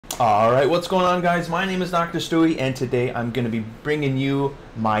Alright, what's going on, guys? My name is Dr. Stewie, and today I'm going to be bringing you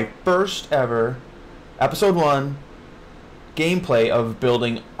my first ever Episode 1 gameplay of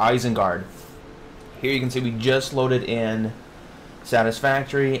building Isengard. Here you can see we just loaded in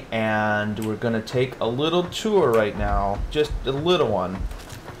Satisfactory, and we're going to take a little tour right now, just a little one.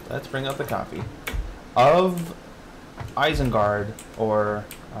 Let's bring up the copy of Isengard, or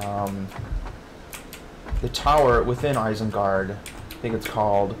the tower within Isengard. I think it's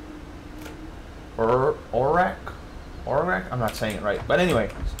called Orrak? I'm not saying it right. But anyway,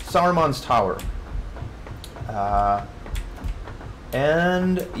 Saruman's Tower.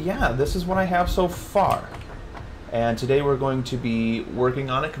 And yeah, this is what I have so far. And today we're going to be working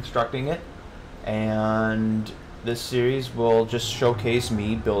on it, constructing it. And this series will just showcase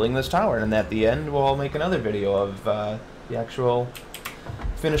me building this tower. And at the end, we'll make another video of the actual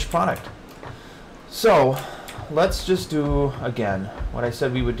finished product. So, let's just do, again, what I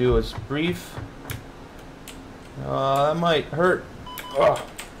said we would do is brief. That might hurt. Ugh.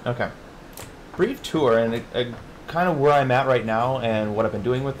 Okay. Brief tour and kind of where I'm at right now and what I've been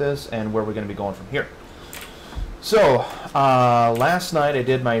doing with this and where we're going to be going from here. So, last night I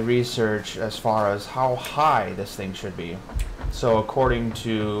did my research as far as how high this thing should be. So, according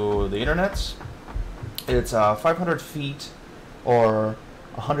to the internets, it's 500 feet or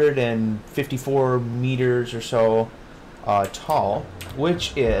 154 meters or so tall,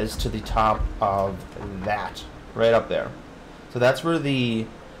 which is to the top of that, right up there. So that's where the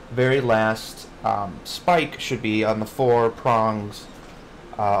very last spike should be on the 4 prongs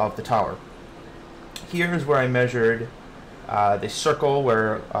of the tower. Here's where I measured the circle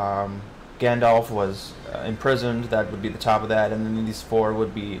where Gandalf was imprisoned. That would be the top of that, and then these 4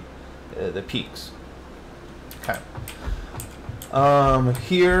 would be the peaks. Okay.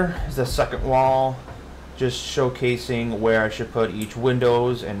 Here is the second wall, just showcasing where I should put each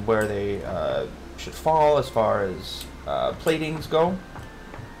windows and where they should fall as far as platings go.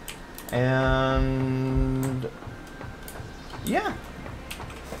 And yeah.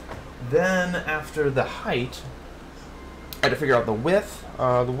 Then after the height, I had to figure out the width.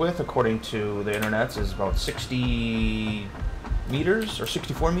 The width, according to the internets, is about 60 meters or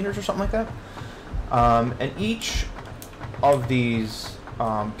 64 meters or something like that. And each of these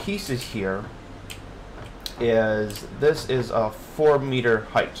pieces here is a 4 meter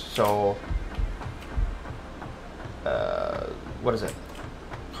height. So what is it?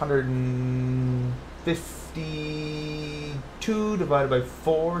 152 divided by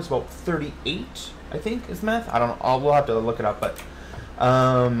 4 is about 38, I think, is math. I don't know. We'll have to look it up, but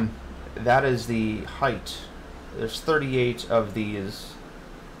that is the height. There's 38 of these.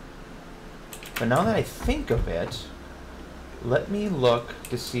 But now that I think of it, let me look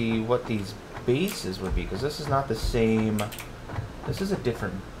to see what these bases would be, because this is not the same. This is a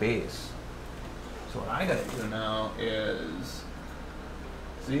different base. So what I gotta do now is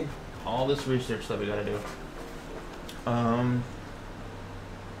see all this research that we gotta do. I'm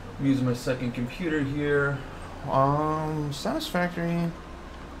using my second computer here. Satisfactory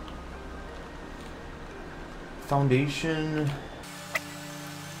foundation.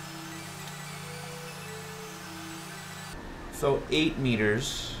 So 8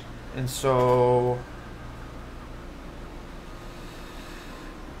 meters, and so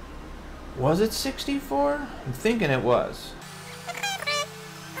was it 64? I'm thinking it was.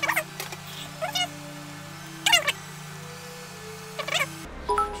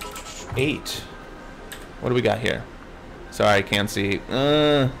 Eight. What do we got here? Sorry, I can't see.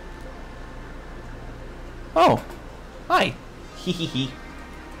 Oh, hi. Hee.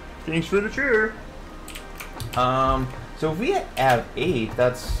 Thanks for the chair. So if we add 8,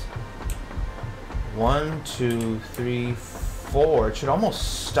 that's 1, 2, 3, 4. It should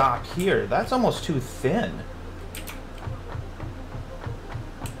almost stop here. That's almost too thin.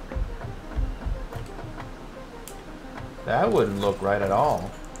 That wouldn't look right at all.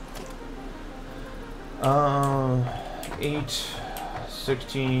 8,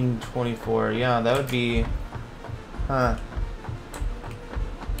 16, 24. Yeah, that would be... Huh.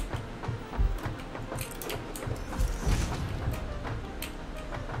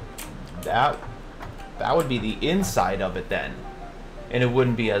 That would be the inside of it then, and it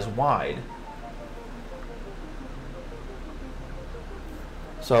wouldn't be as wide.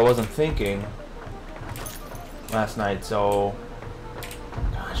 So I wasn't thinking last night, so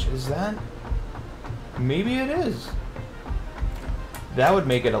gosh, is that? Maybe it is. That would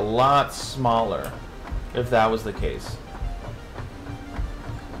make it a lot smaller if that was the case.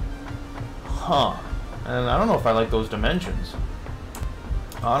 Huh. And I don't know if I like those dimensions,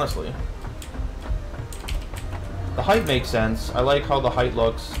 honestly. The height makes sense. I like how the height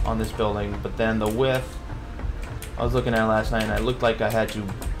looks on this building, but then the width, I was looking at it last night and it looked like I had to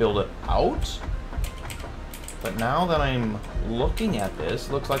build it out. But now that I'm looking at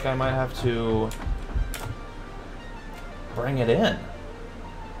this, looks like I might have to bring it in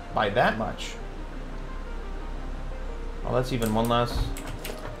by that much. Oh, that's even one less.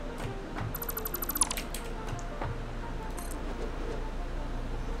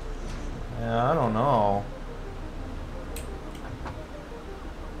 Yeah, I don't know.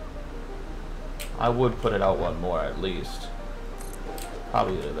 I would put it out one more at least.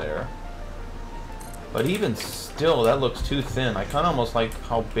 Probably there. But even still, that looks too thin. I kind of almost like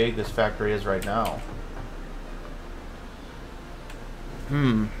how big this factory is right now.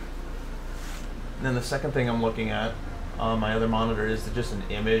 And then the second thing I'm looking at on my other monitor is just an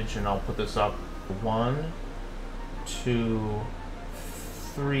image, and I'll put this up. 1, 2,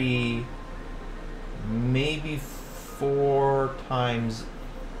 3, maybe 4 times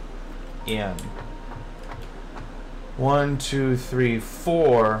in. 1, 2, 3,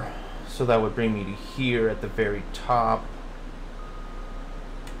 4. So that would bring me to here at the very top.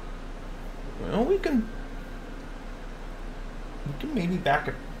 Well, we can maybe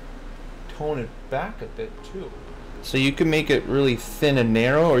tone it back a bit too. So you can make it really thin and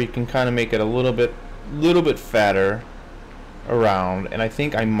narrow, or you can kind of make it a little bit fatter around. And I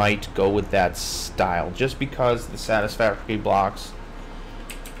think I might go with that style, just because the Satisfactory blocks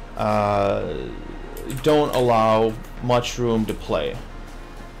don't allow much room to play.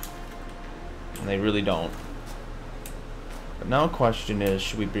 And they really don't. But now the question is,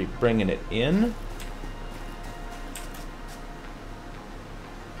 should we be bringing it in?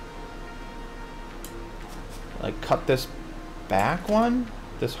 Like cut this back one?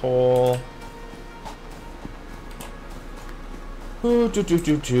 This whole...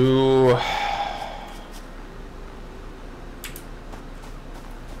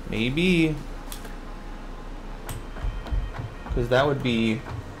 Maybe... Because that would be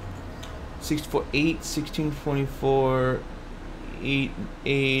 64, 8, 16, 24, 8,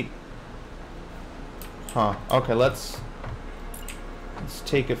 8. Huh. Okay, let's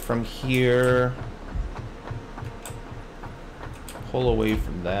take it from here. Pull away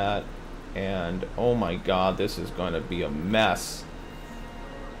from that. And oh my god, this is going to be a mess.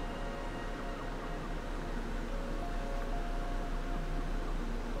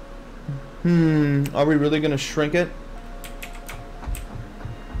 Are we really going to shrink it?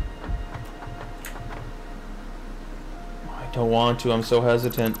 I don't want to. I'm so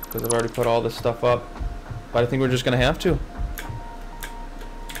hesitant because I've already put all this stuff up. But I think we're just going to have to.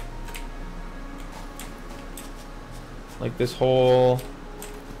 Like this whole...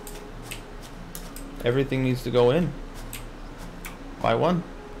 Everything needs to go in. By one.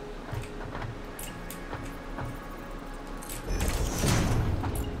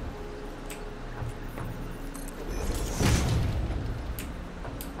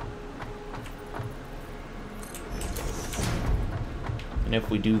 And if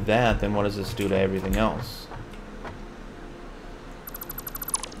we do that, then what does this do to everything else?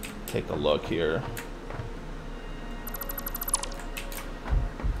 Take a look here.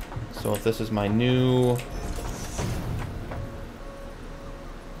 So if this is my new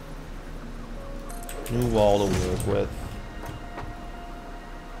wall to work with,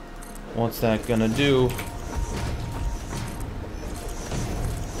 what's that gonna do?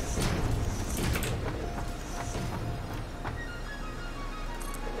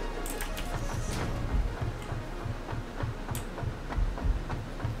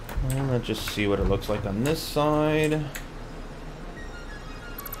 Well, let's just see what it looks like on this side.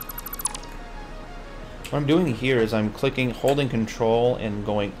 What I'm doing here is I'm clicking, holding control and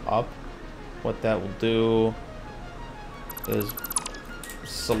going up. What that will do is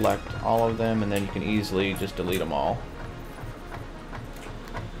select all of them, and then you can easily just delete them all.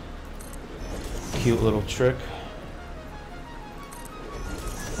 Cute little trick.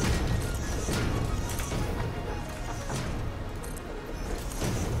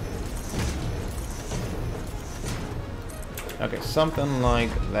 Okay, something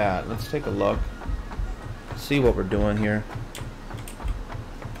like that. Let's take a look. See what we're doing here.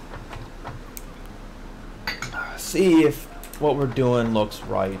 See if what we're doing looks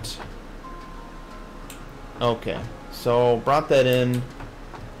right. Okay, so brought that in.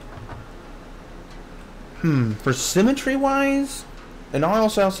 For symmetry wise, and I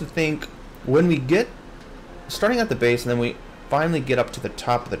also have to think when we get starting at the base and then we finally get up to the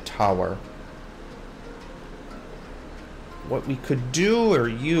top of the tower, what we could do or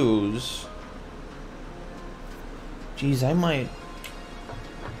use. Geez, I might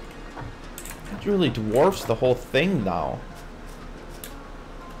It really dwarfs the whole thing now.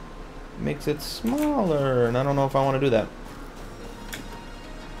 Makes it smaller, and I don't know if I want to do that.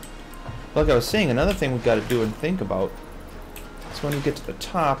 Like I was saying, another thing we've got to do and think about is when we get to the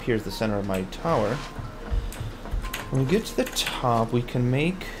top, here's the center of my tower. When we get to the top, we can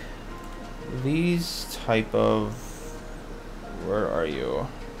make these type of... Where are you?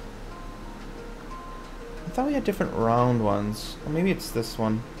 I thought we had different round ones. Or maybe it's this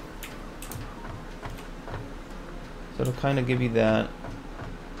one. So it'll kind of give you that.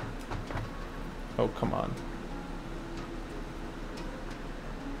 Oh, come on.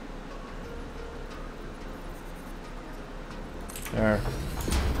 There.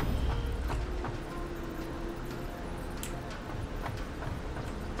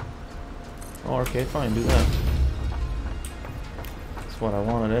 Oh, okay, fine, do that. That's what I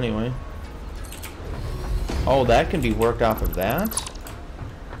wanted anyway. Oh, that can be worked off of that?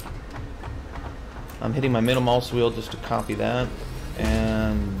 I'm hitting my middle mouse wheel just to copy that.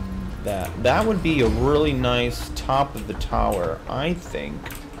 And that. That would be a really nice top of the tower, I think.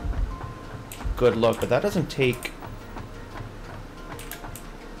 Good look, but that doesn't take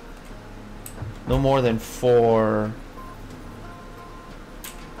no more than 4.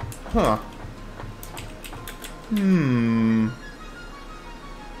 Huh.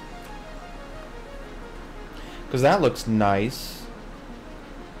 Because that looks nice.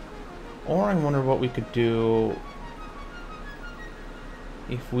 Or I wonder what we could do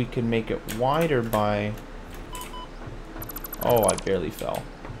if we could make it wider by... Oh, I barely fell.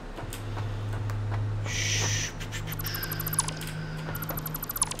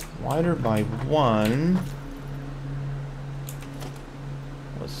 Wider by 1.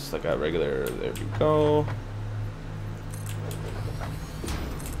 Let's like a regular, there we go.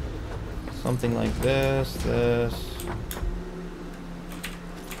 Something like this, this.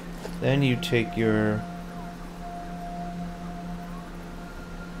 Then you take your...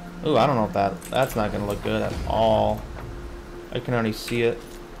 Ooh, I don't know if that's not gonna look good at all. I can already see it.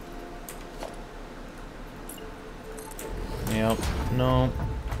 Yep, no.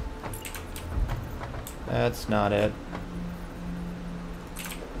 That's not it.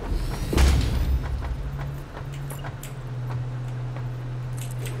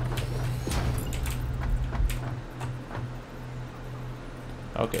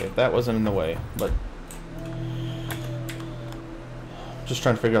 Okay, that wasn't in the way, but just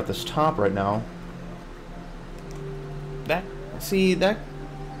trying to figure out this top right now. That, see, that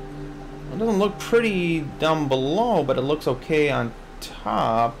it doesn't look pretty down below, but it looks okay on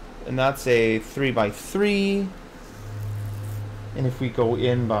top. And that's a 3x3. And if we go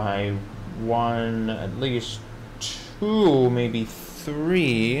in by 1, at least 2, maybe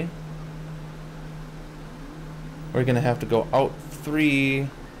 3, we're gonna have to go out 3.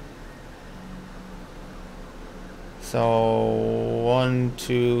 So 1,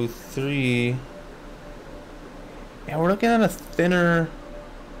 2, 3. Yeah, we're looking at a thinner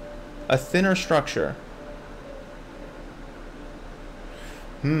structure.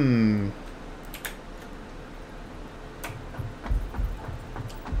 I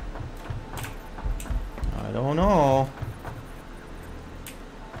don't know.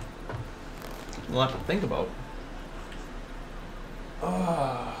 A lot to think about.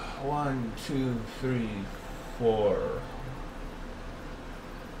 1, 2, 3, 4.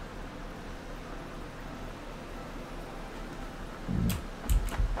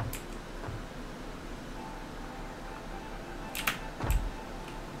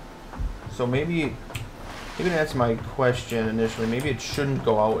 So maybe to answer my question initially, maybe it shouldn't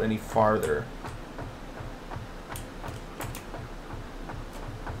go out any farther.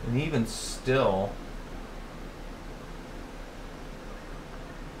 And even still,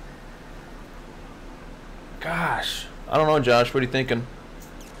 gosh, I don't know, Josh, what are you thinking?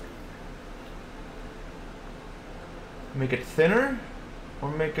 Make it thinner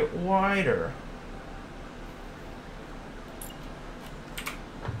or make it wider?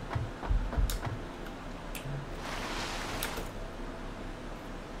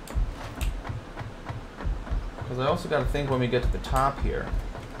 Because I also got to think when we get to the top here.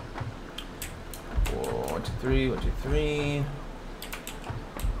 1, 2, 3, 1, 2, 3.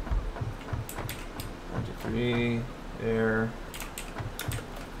 1, 2, 3. There.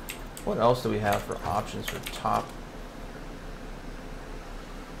 What else do we have for options for top?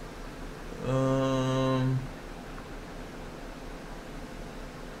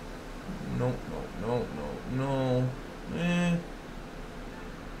 No.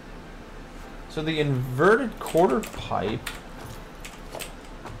 So the inverted quarter pipe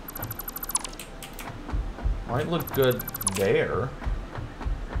might look good there.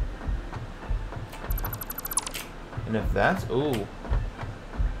 And if that's... Ooh.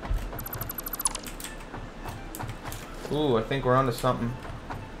 Ooh, I think we're onto something.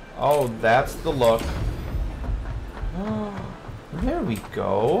 Oh, that's the look. There we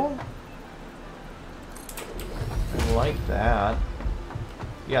go. I like that.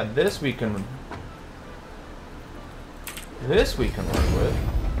 Yeah, this we can work with.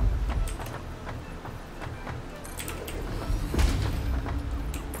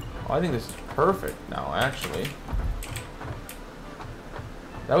 Oh, I think this is perfect now, actually.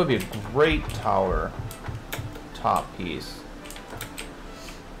 That would be a great tower top piece.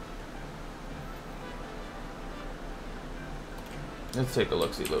 Let's take a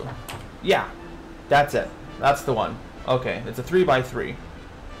look-see, Lou. Yeah, that's it. That's the one. Okay, it's a 3x3.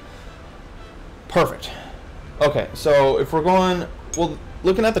 Perfect. Okay, so if we're going, well,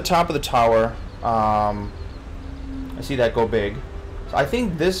 looking at the top of the tower, I see that go big. So I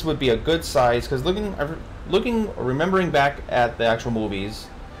think this would be a good size, because remembering back at the actual movies,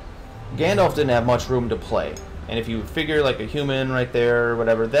 Gandalf didn't have much room to play. And if you figure like a human right there, or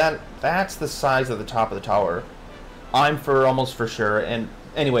whatever, that's the size of the top of the tower. I'm almost for sure. And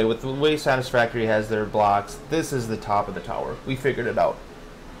anyway, with the way Satisfactory has their blocks, this is the top of the tower. We figured it out.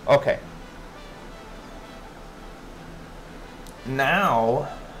 Okay. Now,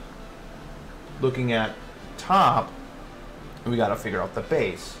 looking at top, we got to figure out the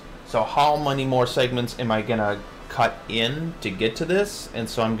base. So how many more segments am I going to cut in to get to this? And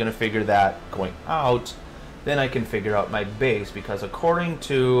so I'm going to figure that going out. Then I can figure out my base, because according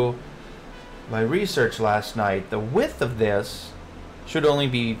to my research last night, the width of this should only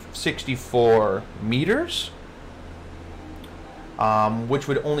be 64 meters, which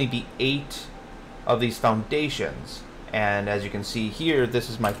would only be 8 of these foundations. And as you can see here, this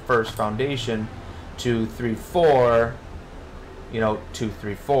is my first foundation, 2, 3, 4. You know, 2,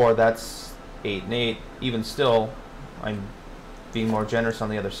 3, 4. That's 8 and 8. Even still, I'm being more generous on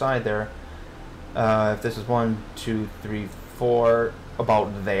the other side there. If this is 1, 2, 3, 4,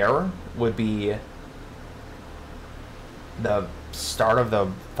 about there would be the start of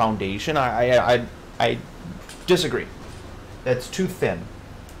the foundation. I disagree. That's too thin.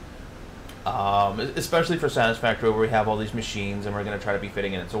 Especially for Satisfactory, where we have all these machines and we're going to try to be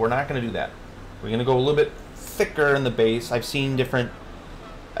fitting in it. So we're not going to do that. We're going to go a little bit thicker in the base. I've seen different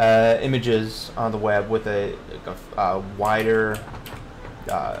images on the web with a wider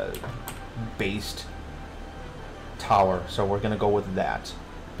based tower, so we're going to go with that.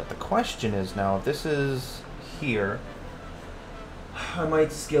 But the question is now, if this is here, I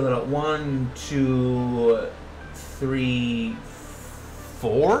might scale it out 1, 2, 3,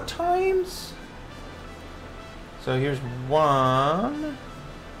 4 times. So here's 1.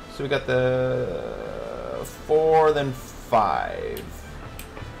 So we got the 4, then 5.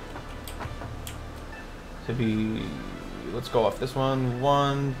 To be, let's go off this one.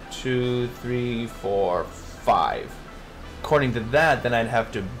 1, 2, 3, 4, 5. According to that, then I'd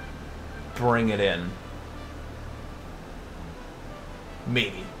have to bring it in.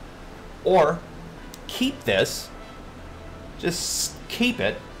 Maybe. Or keep this. Just keep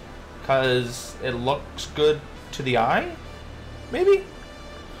it, because it looks good to the eye. Maybe.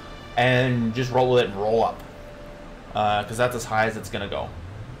 And just roll with it and roll up. Because that's as high as it's going to go.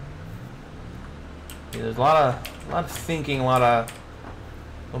 Yeah, there's a lot of thinking, a lot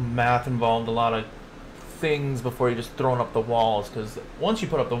of math involved, a lot of things before you just throwing up the walls, because once you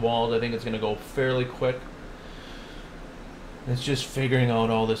put up the walls, I think it's going to go fairly quick. It's just figuring out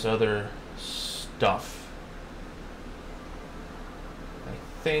all this other stuff. I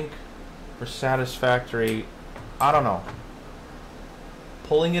think for Satisfactory, I don't know,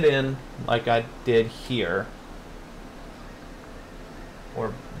 pulling it in like I did here,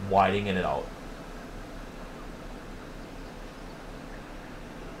 or widening it out.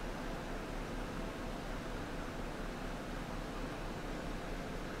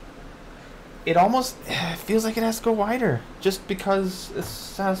 It almost feels like it has to go wider, just because it's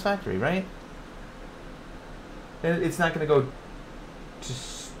Satisfactory, right? It's not going to go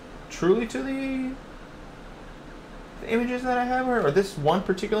truly to the images that I have, or this one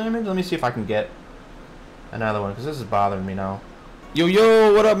particular image. Let me see if I can get another one, because this is bothering me now.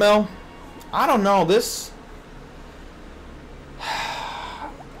 Yo, what up, Mel? I don't know, this...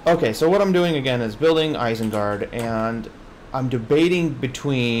 Okay, so what I'm doing again is building Isengard, and I'm debating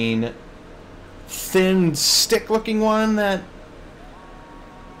between thin stick looking one that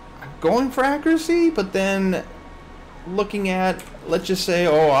I'm going for accuracy, but then looking at, let's just say,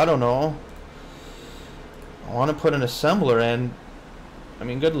 oh, I don't know, I want to put an assembler in. I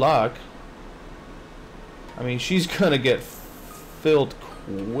mean, good luck. I mean, she's gonna get filled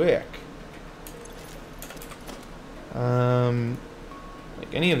quick.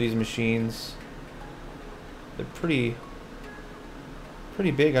 Like any of these machines, they're pretty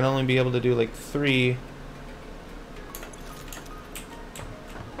big. I'd only be able to do like 3.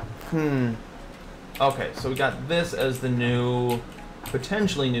 Okay, so we got this as the new,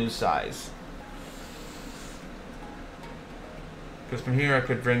 potentially new size. Because from here I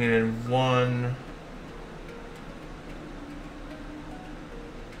could bring it in 1,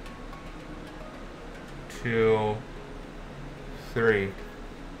 2, 3.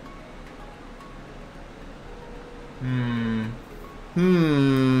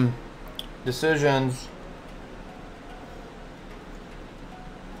 Decisions.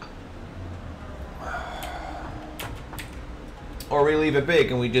 Or we leave it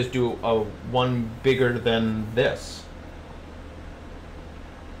big and we just do a 1 bigger than this.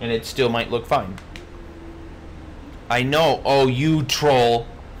 And it still might look fine. I know. Oh, you troll.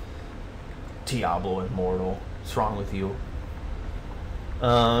 Diablo Immortal. What's wrong with you?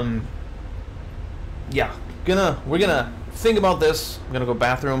 Yeah. We're gonna think about this. I'm gonna go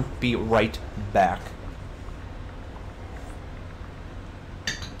bathroom. Be right back.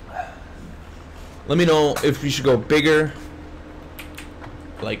 Let me know if we should go bigger,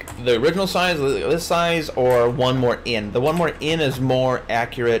 like the original size, this size, or 1 more in. The 1 more in is more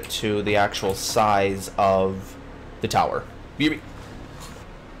accurate to the actual size of the tower.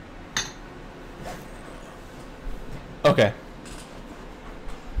 Okay.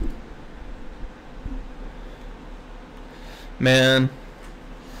 Man,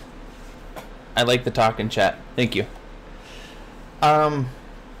 I like the talk in chat. Thank you. I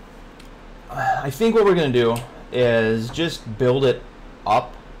think what we're gonna do is just build it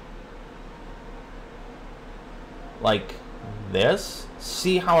up like this,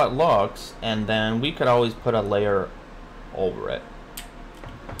 see how it looks, and then we could always put a layer over it.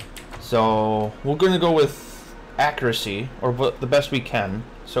 So we're gonna go with accuracy, or the best we can.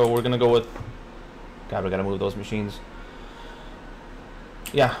 So we're gonna go with, God, we gotta move those machines.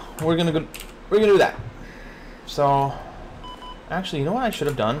 Yeah, we're gonna do that. So actually, you know what I should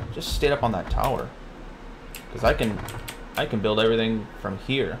have done? Just stayed up on that tower, because I can build everything from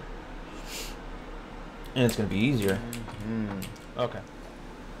here, and it's gonna be easier. Okay.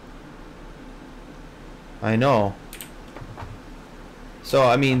 I know. So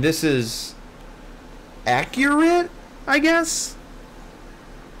I mean, this is accurate, I guess,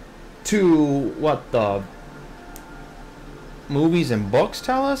 to what the movies and books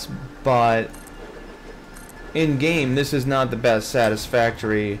tell us, but in game this is not the best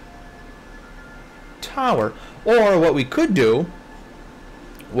satisfactory tower. Or what we could do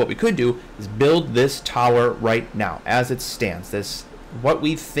is build this tower right now as it stands, this what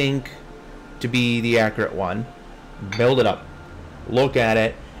we think to be the accurate one, build it up, look at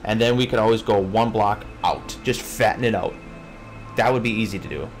it, and then we could always go 1 block out, just fatten it out. That would be easy to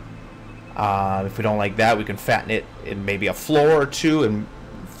do. If we don't like that, we can fatten it in maybe a floor or 2 and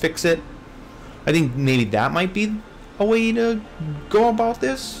fix it. I think maybe that might be a way to go about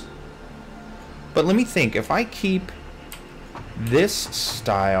this. But let me think. If I keep this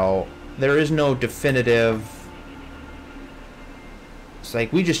style, there is no definitive. It's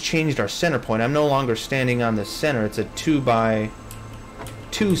like we just changed our center point. I'm no longer standing on the center. It's a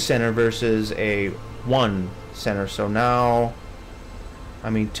 2x2 center versus a 1 center. So now, I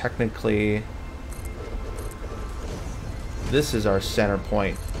mean, technically, this is our center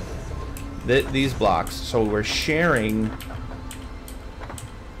point. These blocks. So we're sharing.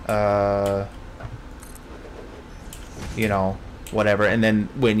 You know, whatever. And then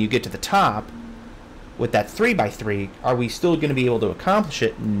when you get to the top, with that 3x3, are we still going to be able to accomplish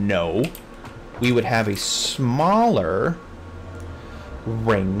it? No. We would have a smaller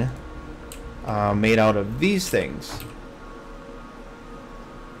ring made out of these things.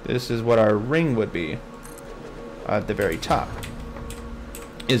 This is what our ring would be at the very top.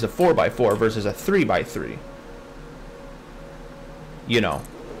 Is a 4x4 versus a 3x3. You know.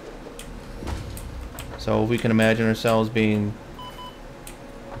 So if we can imagine ourselves being,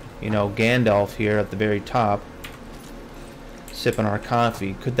 you know, Gandalf here at the very top, sipping our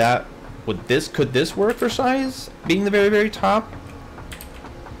coffee. Could this work for size? Being the very, very top?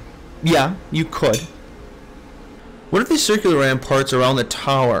 Yeah, you could. What if these circular ramparts around the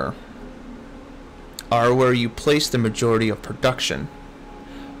tower are where you place the majority of production?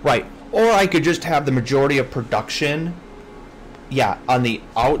 Right. Or I could just have the majority of production, yeah, on the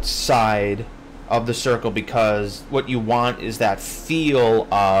outside of the circle, because what you want is that feel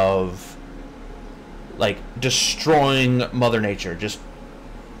of like destroying Mother Nature. Just,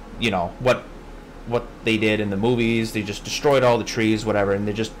 you know, what they did in the movies. They just destroyed all the trees, whatever, and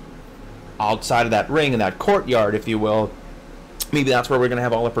they just outside of that ring, in that courtyard, if you will, maybe that's where we're going to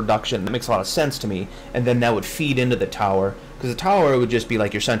have all the production. That makes a lot of sense to me. And then that would feed into the tower, because the tower would just be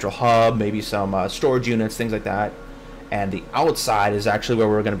like your central hub, maybe some storage units, things like that. And the outside is actually where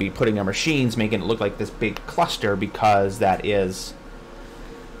we're going to be putting our machines, making it look like this big cluster, because that's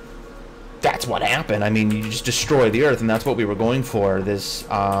what happened. I mean, you just destroy the earth, and that's what we were going for. This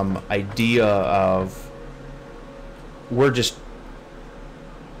idea of we're just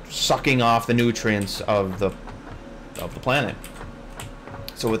sucking off the nutrients of the planet.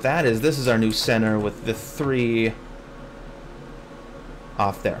 So what that is, this is our new center with the 3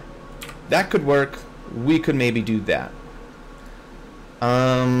 off there. That could work. We could maybe do that.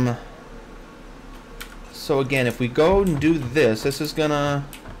 So again, if we go and do this, this is gonna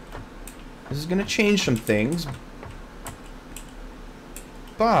change some things,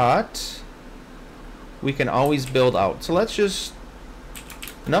 but we can always build out. So let's just,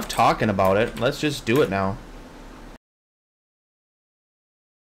 enough talking about it, let's just do it now.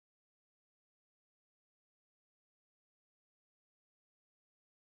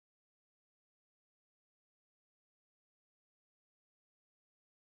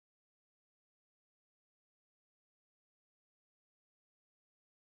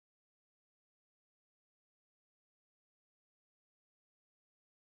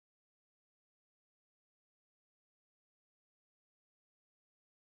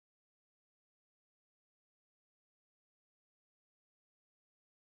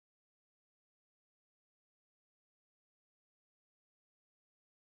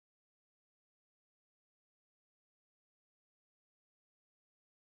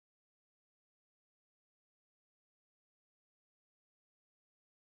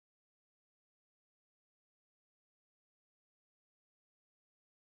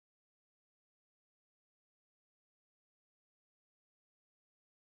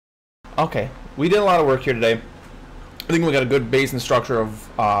 Okay, we did a lot of work here today. I think we got a good base and structure of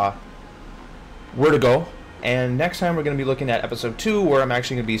where to go. And next time we're going to be looking at episode 2, where I'm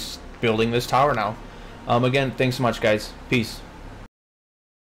actually going to be building this tower now. Again, thanks so much, guys. Peace.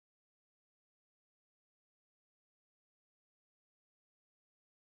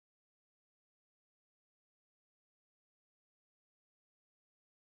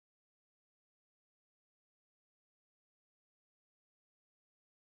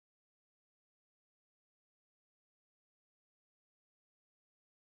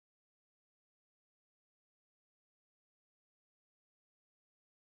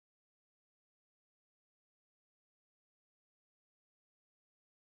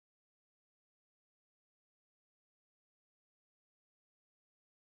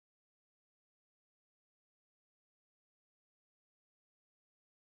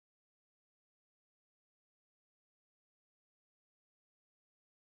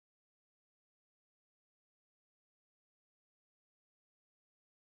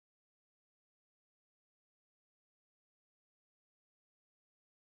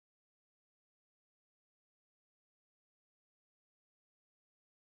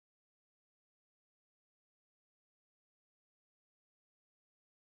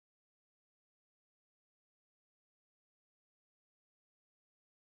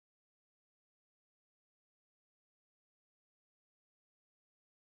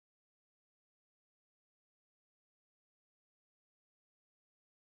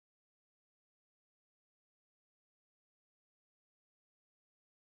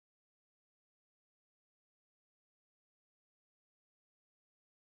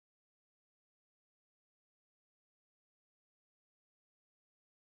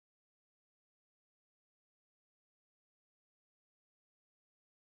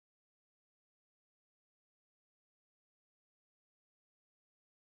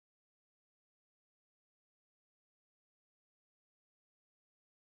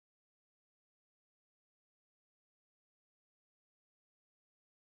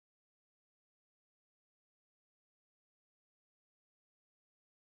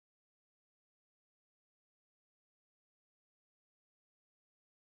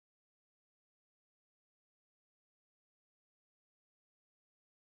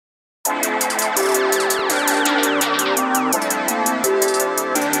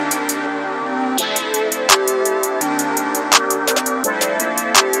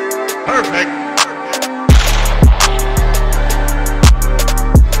 Perfect.